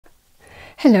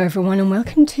Hello everyone and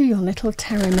welcome to your little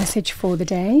tarot message for the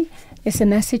day. It's a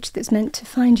message that's meant to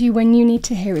find you when you need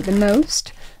to hear it the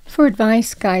most. For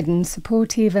advice, guidance,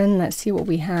 support even. Let's see what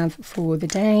we have for the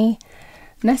day.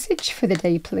 Message for the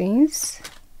day, please.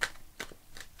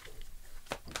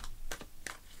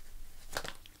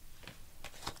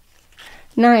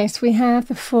 Nice, we have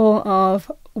the Four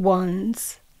of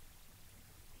Wands.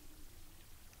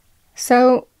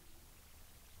 So,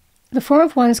 the Four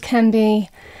of Wands can be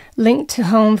linked to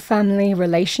home, family,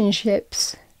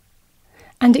 relationships,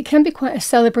 and it can be quite a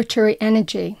celebratory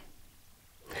energy.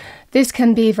 This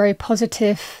can be very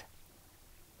positive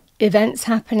events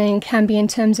happening, can be in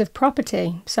terms of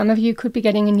property. Some of you could be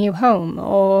getting a new home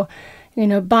or,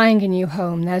 buying a new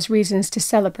home. There's reasons to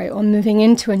celebrate, or moving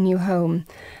into a new home.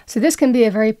 So this can be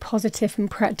a very positive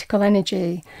and practical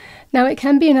energy. Now it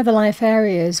can be in other life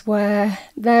areas where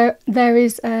there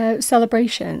is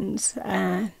celebrations,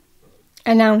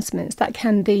 announcements that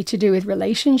can be to do with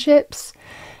relationships.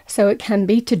 So it can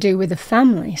be to do with the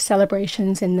family,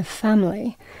 celebrations in the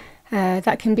family.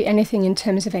 That can be anything in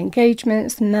terms of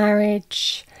engagements,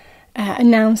 marriage,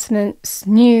 announcements,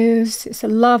 news. It's a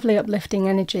lovely uplifting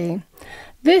energy.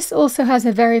 This also has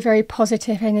a very, very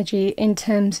positive energy in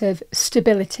terms of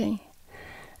stability.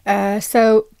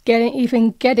 So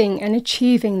getting and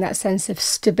achieving that sense of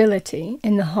stability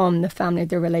in the home, the family,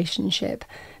 the relationship.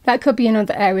 That could be in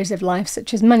other areas of life,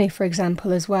 such as money, for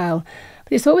example, as well.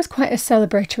 But it's always quite a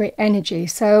celebratory energy.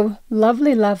 So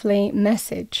lovely, lovely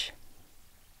message.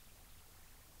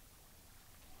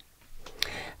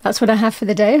 That's what I have for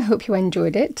the day. I hope you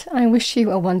enjoyed it. I wish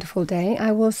you a wonderful day.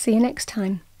 I will see you next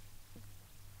time.